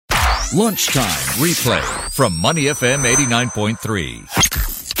Lunchtime replay from Money FM 89.3.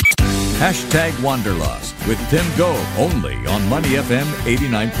 Hashtag Wanderlust with Tim Go only on Money FM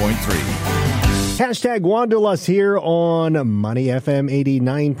 89.3. Hashtag Wanderlust here on Money FM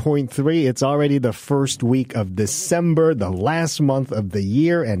 89.3. It's already the first week of December, the last month of the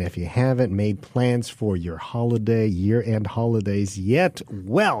year. And if you haven't made plans for your holiday, year-end holidays yet,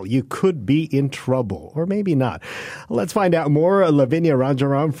 well, you could be in trouble. Or maybe not. Let's find out more. Lavinia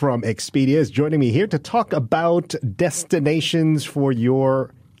Rajaram from Expedia is joining me here to talk about destinations for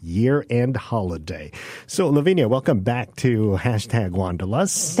your year-end holiday. So, Lavinia, welcome back to Hashtag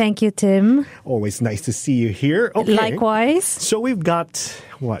Wanderlust. Thank you, Tim. Always nice to see you here. Okay. Likewise. So we've got,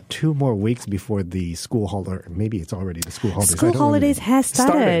 2 more weeks before the school holiday. Maybe it's already the school holidays. School holidays has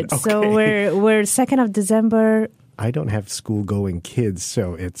started. Okay. So we're 2nd of December. I don't have school-going kids,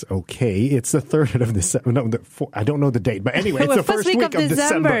 so it's okay. It's the 3rd of December. No, I don't know the date, but anyway, it's the first week of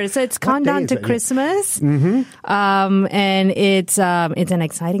December. So it's countdown to Christmas. Mm-hmm. And it's an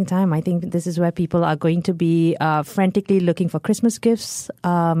exciting time. I think this is where people are going to be frantically looking for Christmas gifts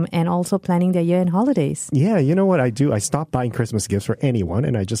and also planning their year-end holidays. Yeah, you know what I do? I stop buying Christmas gifts for anyone,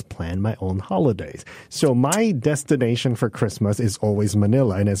 and I just plan my own holidays. So my destination for Christmas is always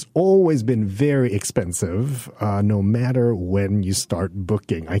Manila, and it's always been very expensive. No matter when you start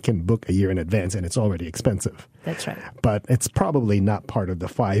booking. I can book a year in advance and it's already expensive. That's right. But it's probably not part of the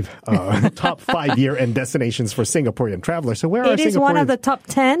top 5 year-end destinations for Singaporean travelers. So where are Singaporeans? It is one of the top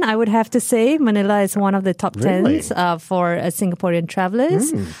 10, I would have to say. Manila is one of the top 10s for Singaporean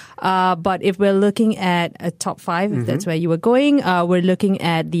travelers. But if we're looking at a top 5, if that's where you were going, we're looking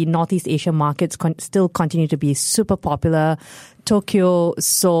at the Northeast Asia markets still continue to be super popular. Tokyo,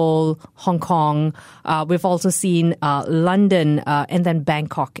 Seoul, Hong Kong. We've also seen London, and then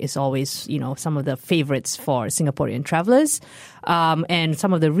Bangkok is always, some of the favorites for Singaporean travelers. And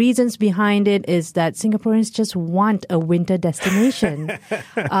some of the reasons behind it is that Singaporeans just want a winter destination.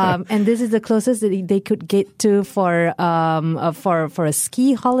 And this is the closest that they could get to for a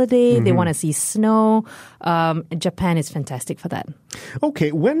ski holiday. They want to see snow. Japan is fantastic for that.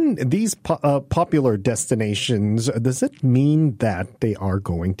 Okay, when these popular destinations, does it mean that they are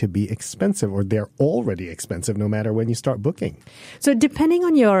going to be expensive or they're already expensive no matter when you start booking? So depending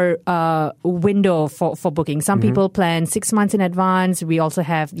on your window for booking, some people plan 6 months in advance. We also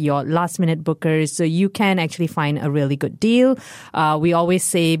have your last minute bookers. So you can actually find a really good deal. We always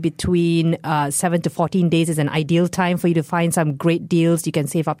say between 7 to 14 days is an ideal time for you to find some great deals. You can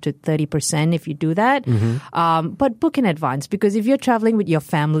save up to 30% if you do that. But book in advance, because if you're traveling with your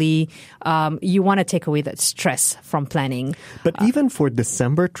family, you want to take away that stress from planning. But even for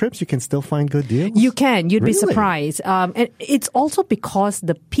December trips, you can still find good deals? You can. You'd Really? be surprised. And it's also because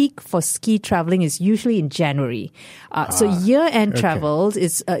the peak for ski traveling is usually in January. So year-end travels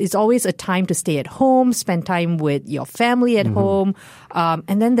is always a time to stay at home, spend time with your family at home.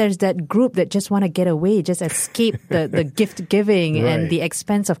 And then there's that group that just want to get away, just escape the gift giving and the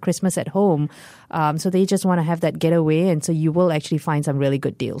expense of Christmas at home. So they just want to have that getaway. And so you will actually find some really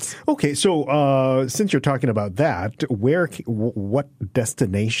good deals. Okay, so since you're talking about that, what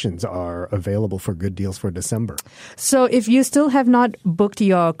destinations are available for good deals for December? So if you still have not booked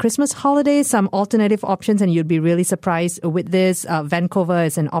your Christmas holiday, some alternative options, and you'd be really surprised with this. Vancouver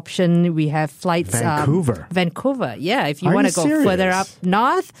is an option. We have flights. Vancouver, yeah. If you want to go further up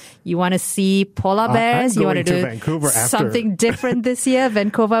north, you want to see polar bears, you want to do something different this year.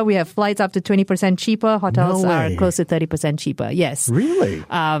 Vancouver, we have flights up to 20% cheaper. Hotels are close to 30% cheaper. Yes. Really?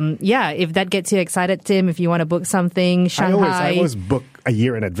 Yeah, if that gets you excited, Tim, if you want to book something, Shanghai. I always book a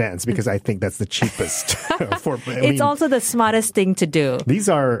year in advance because I think that's the cheapest. It's also the smartest thing to do. These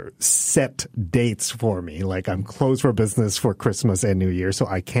are set dates for me. Like I'm closed for business for Christmas and New Year, so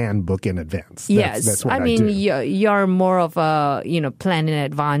I can book in advance. That's what I mean, you're more of a plan in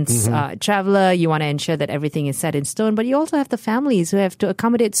advance traveler. You want to ensure that everything is set in stone, but you also have the families who have to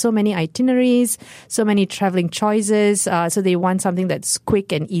accommodate so many itineraries, so many traveling choices. So they want something that's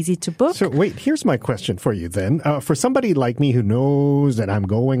quick and easy to book. So wait, here's my question for you then. For somebody like me who knows that I'm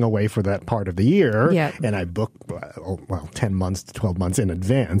going away for that part of the year, and I book 10 months to 12 months in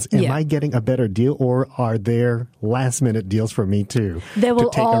advance, am I getting a better deal, or are there last minute deals for me too? There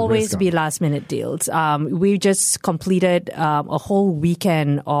will always be last minute deals. We just completed a whole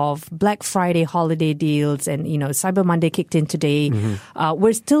weekend of Black Friday holiday deals, and Cyber Monday kicked in today.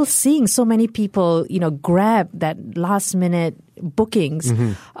 We're still seeing so many people grab that last minute bookings.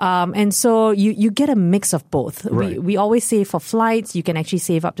 And so you get a mix of both. Right. We always say for flights, you can actually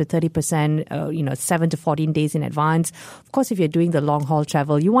save up to 30%, 7 to 14 days in advance. Of course, if you're doing the long haul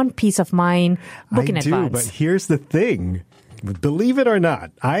travel, you want peace of mind, book in advance. But here's the thing. Believe it or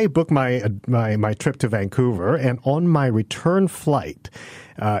not, I booked my trip to Vancouver, and on my return flight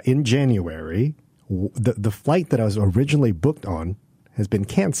in January, the flight that I was originally booked on has been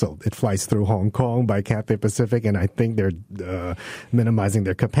canceled. It flies through Hong Kong by Cathay Pacific, and I think they're minimizing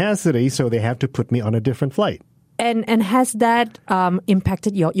their capacity, so they have to put me on a different flight. And has that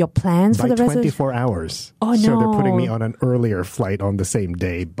impacted your plans for the rest of 24 hours. Oh, no. So they're putting me on an earlier flight on the same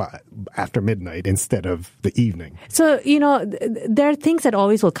day, but after midnight instead of the evening. So, there are things that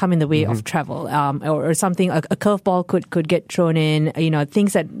always will come in the way of travel, or something, a curveball could get thrown in,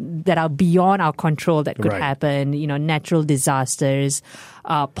 things that are beyond our control that could happen, natural disasters,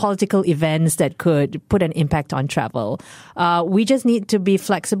 political events that could put an impact on travel. We just need to be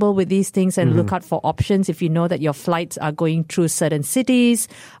flexible with these things and look out for options. If you know that your flights are going through certain cities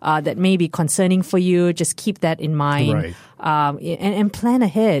that may be concerning for you, just keep that in mind. Right. And plan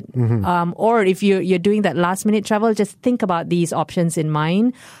ahead. Or if you're doing that last minute travel, just think about these options in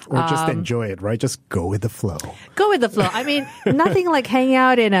mind. Or just enjoy it, right? Just go with the flow. Go with the flow. I mean, nothing like hanging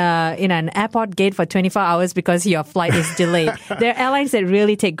out in an airport gate for 24 hours because your flight is delayed. There are airlines that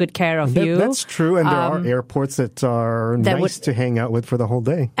really take good care of you. That's true. And there are airports that are nice to hang out with for the whole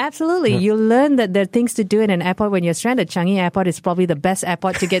day. Absolutely. You learn that there are things to do in an airport when you're stranded. Changi Airport is probably the best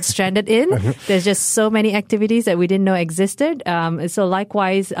airport to get stranded in. There's just so many activities that we didn't know existed. So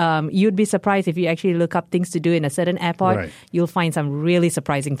likewise, you'd be surprised if you actually look up things to do in a certain airport. Right. You'll find some really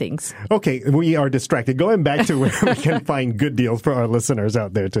surprising things. Okay, we are distracted. Going back to where we can find good deals for our listeners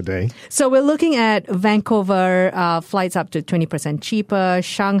out there today. So we're looking at Vancouver, flights up to 20% cheaper,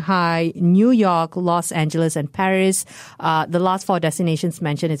 Shanghai, New York, Los Angeles, and Paris. The last 4 destinations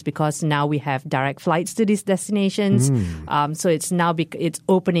mentioned is because now we have direct flights to these destinations. So it's now it's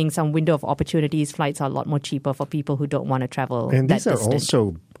opening some window of opportunities. Flights are a lot more cheaper for people who don't want to travel and that these are distant.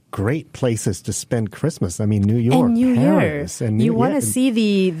 also great places to spend Christmas. I mean, New York, and New Paris. Year. You want to see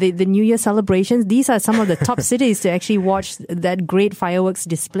the New Year celebrations. These are some of the top cities to actually watch that great fireworks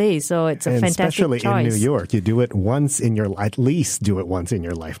display. So it's a fantastic especially choice. in New York, you do it at least do it once in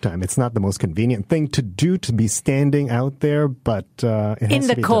your lifetime. It's not the most convenient thing to do to be standing out there, but it has in to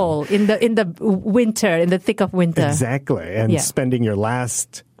the be cold, done. in the winter, in the thick of winter. Exactly. And spending your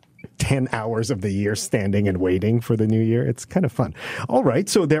last 10 hours of the year standing and waiting for the new year. It's kind of fun. All right.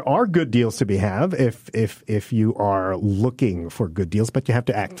 So there are good deals to be had if you are looking for good deals, but you have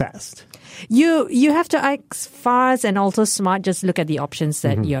to act fast. You have to act fast and also smart. Just look at the options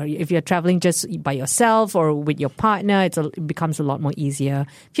that if you're traveling just by yourself or with your partner, it becomes a lot more easier.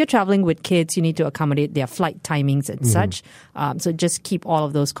 If you're traveling with kids, you need to accommodate their flight timings and such. So just keep all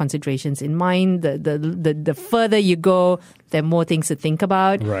of those considerations in mind. The further you go, there are more things to think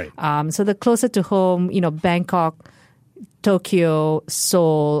about. Right. So the closer to home, Bangkok, Tokyo,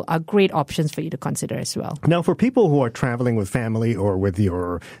 Seoul are great options for you to consider as well. Now, for people who are traveling with family or with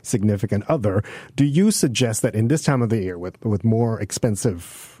your significant other, do you suggest that in this time of the year with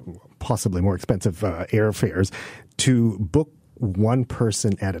possibly more expensive airfares, to book one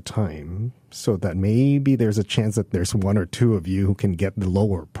person at a time so that maybe there's a chance that there's one or two of you who can get the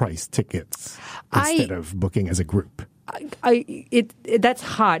lower price tickets instead of booking as a group? That's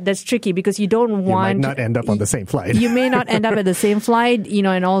hard. That's tricky because you don't want... You might not end up on the same flight. You may not end up at the same flight,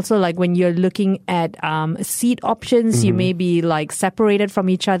 and also like when you're looking at seat options, you may be like separated from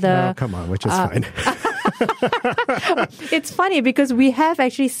each other. Oh, come on, which is fine. It's funny because we have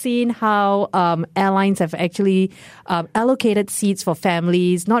actually seen how airlines have actually allocated seats for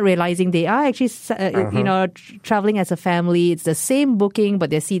families, not realizing they are actually, traveling as a family. It's the same booking, but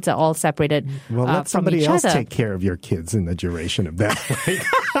their seats are all separated well, let from somebody each else other. take care of your kids in the duration of that flight.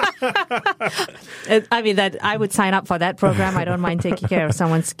 I mean, that I would sign up for that program. I don't mind taking care of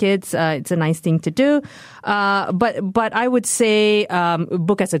someone's kids. It's a nice thing to do. But I would say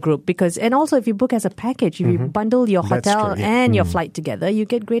book as a group and also if you book as a package, if you bundle your hotel and your flight together, you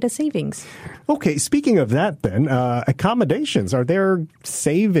get greater savings. Okay, speaking of that then, accommodations, are there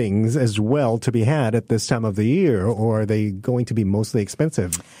savings as well to be had at this time of the year, or are they going to be mostly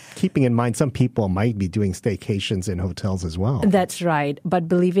expensive? Keeping in mind some people might be doing staycations in hotels as well. That's right. But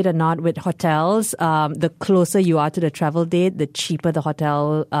believe it or not, with hotels, the closer you are to the travel date, the cheaper the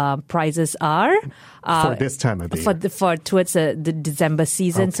hotel prices are. For this time of the year. For towards the December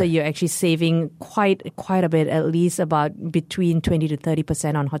season. Okay. So you're actually saving quite a bit, at least about between 20 to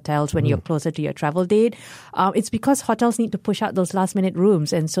 30% on hotels when you're closer to your travel date. It's because hotels need to push out those last minute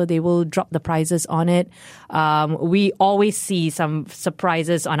rooms, and so they will drop the prices on it. We always see some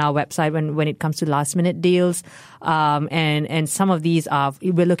surprises on our website when it comes to last minute deals. And some of these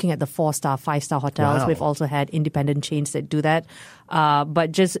we're looking looking at the 4-star, 5-star hotels. Wow. We've also had independent chains that do that.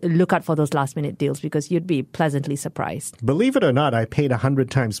 But just look out for those last-minute deals because you'd be pleasantly surprised. Believe it or not, I paid 100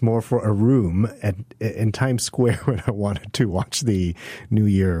 times more for a room in Times Square when I wanted to watch the New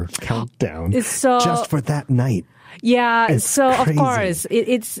Year countdown just for that night. Yeah, it's so crazy. Of course,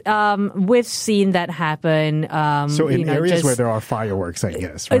 it's we've seen that happen. So in areas where there are fireworks, I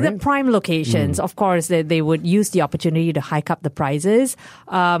guess, right? The prime locations, of course, they would use the opportunity to hike up the prices.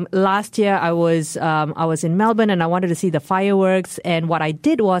 Last year, I was in Melbourne and I wanted to see the fireworks. And what I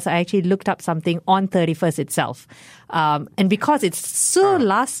did was I actually looked up something on 31st itself. And because it's so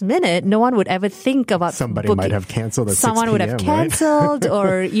last minute, no one would ever think about somebody booking. might have canceled at 6 Someone p.m., would have canceled right?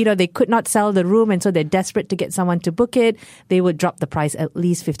 or, they could not sell the room. And so they're desperate to get someone to book it. They would drop the price at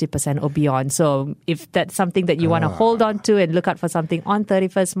least 50% or beyond. So if that's something that you want to hold on to and look out for something on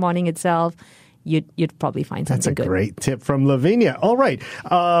 31st morning itself, you'd probably find something good. That's a great tip from Lavinia. All right.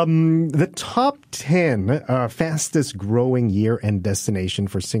 The top 10 fastest growing year-end destination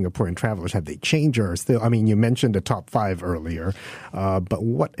for Singaporean travelers, have they changed or still? I mean, you mentioned the top 5 earlier, but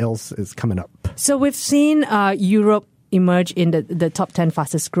what else is coming up? So we've seen Europe emerge in the top 10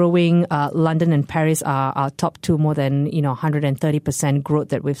 fastest growing. London and Paris are our top 2, more than 130% growth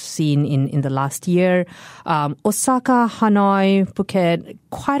that we've seen in the last year. Osaka, Hanoi, Phuket,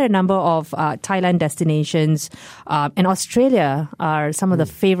 quite a number of Thailand destinations, and Australia are some of the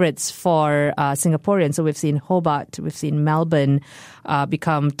favorites for Singaporeans. So we've seen Hobart, we've seen Melbourne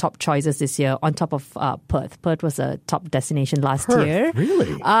become top choices this year, on top of Perth. Perth was a top destination last year.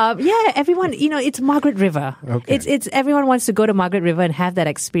 Really? Yeah, everyone, it's Margaret River. Okay. It's everyone wants to go to Margaret River and have that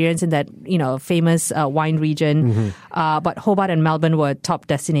experience in that, famous wine region. But Hobart and Melbourne were top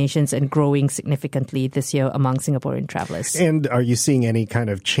destinations and growing significantly this year among Singaporean travelers. And are you seeing any kind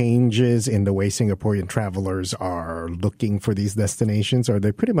of changes in the way Singaporean travelers are looking for these destinations? Or are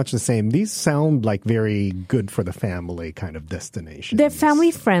they pretty much the same? These sound like very good for the family kind of destinations. They're family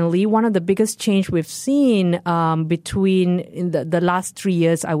friendly. One of the biggest change we've seen between in the last 3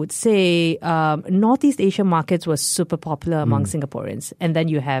 years, I would say, Northeast Asian markets were super popular among Singaporeans. And then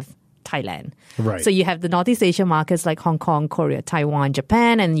you have Thailand. Right. So you have the Northeast Asian markets like Hong Kong, Korea, Taiwan,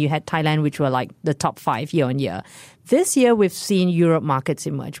 Japan, and you had Thailand, which were like the top 5 year on year. This year, we've seen Europe markets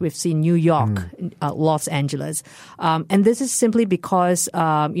emerge. We've seen New York, Los Angeles. And this is simply because,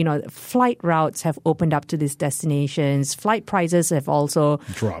 flight routes have opened up to these destinations. Flight prices have also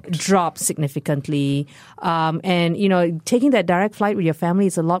dropped significantly. And, taking that direct flight with your family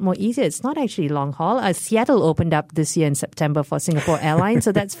is a lot more easier. It's not actually long haul. Seattle opened up this year in September for Singapore Airlines.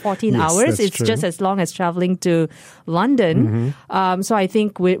 So that's 14 hours. It's true. just as long as traveling to London. So I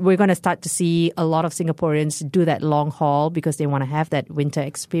think we're going to start to see a lot of Singaporeans do that long haul because they want to have that winter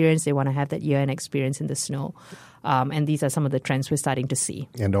experience. They want to have that year-end experience in the snow. And these are some of the trends we're starting to see.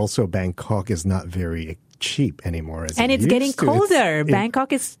 And also Bangkok is not very cheap anymore. And it's getting colder.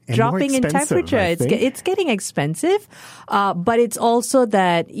 Bangkok is dropping in temperature. It's getting expensive. But it's also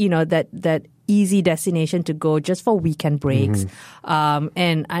that, that easy destination to go just for weekend breaks.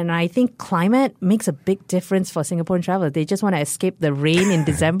 And I think climate makes a big difference for Singaporean travelers. They just want to escape the rain in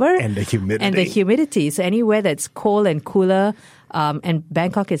December. And the humidity. So anywhere that's cold and cooler, and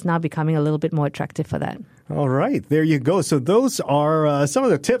Bangkok is now becoming a little bit more attractive for that. All right, there you go. So those are some of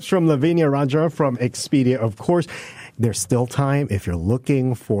the tips from Lavinia Raja from Expedia, of course. There's still time. If you're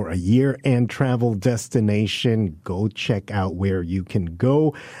looking for a year-end travel destination, go check out where you can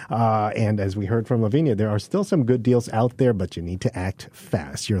go. And as we heard from Lavinia, there are still some good deals out there, but you need to act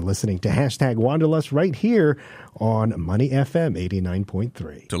fast. You're listening to Hashtag Wanderlust right here on Money FM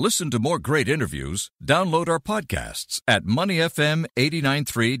 89.3. To listen to more great interviews, download our podcasts at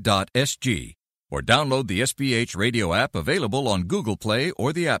moneyfm893.sg or download the SPH radio app available on Google Play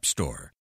or the App Store.